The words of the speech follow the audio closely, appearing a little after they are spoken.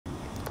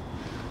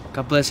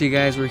God bless you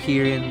guys. We're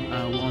here in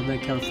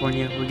Walnut,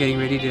 California. We're getting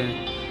ready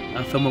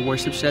to film a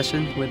worship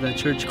session with a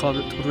church called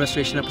Total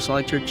Restoration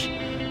Apostolic Church.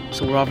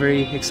 So we're all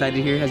very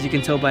excited here, as you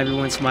can tell by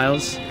everyone's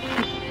smiles.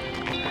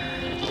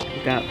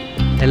 We got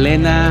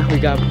Elena, we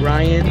got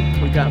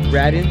Brian, we got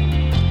Braden,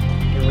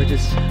 and we're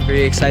just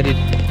very excited.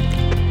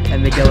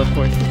 And Miguel, of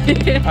course.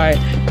 All right.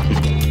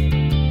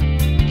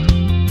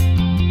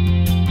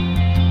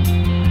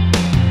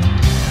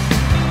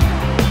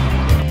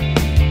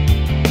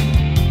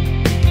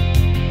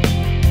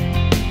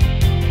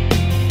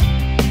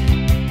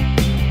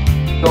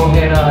 Go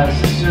ahead,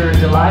 Sister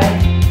Delia.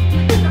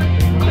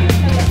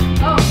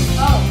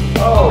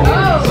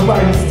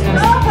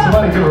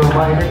 Somebody give her a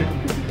reminder.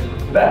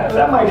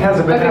 That mic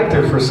hasn't been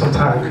active for some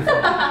time.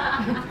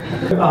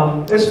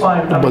 It's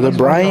fine. Brother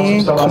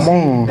Brian, come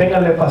on.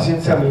 Ténganle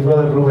paciencia a mi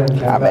brother Ruben.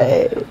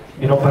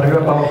 You know, para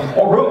arriba, para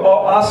abajo.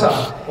 Oh, Asa.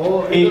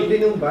 Oh, you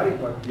need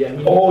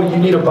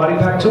a body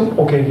pack too?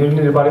 Okay, you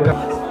need a body pack.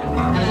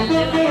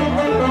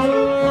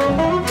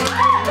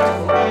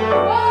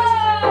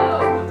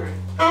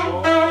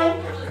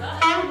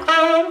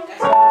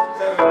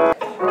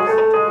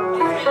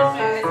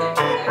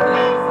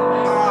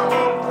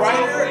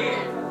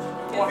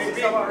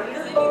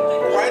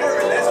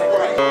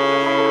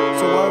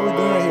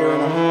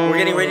 We're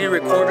getting ready to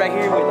record right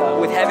here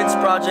with Heaven's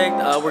Project.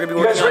 We're going to be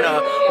working on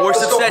a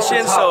worship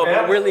session, so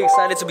we're really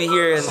excited to be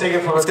here, and it's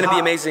going to be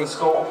amazing.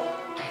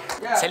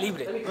 Se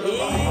libre.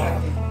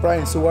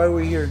 Brian, so why are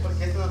we here?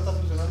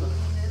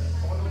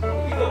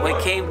 We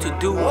came to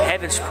do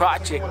Heaven's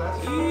Project.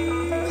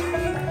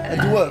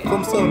 And do what?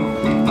 Film some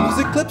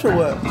music clips or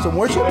what? Some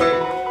worship?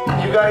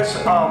 You guys,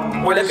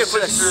 we're looking for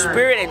the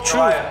spirit and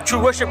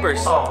true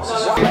worshipers.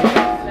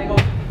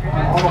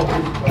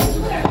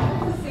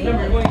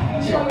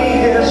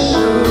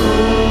 Jesus.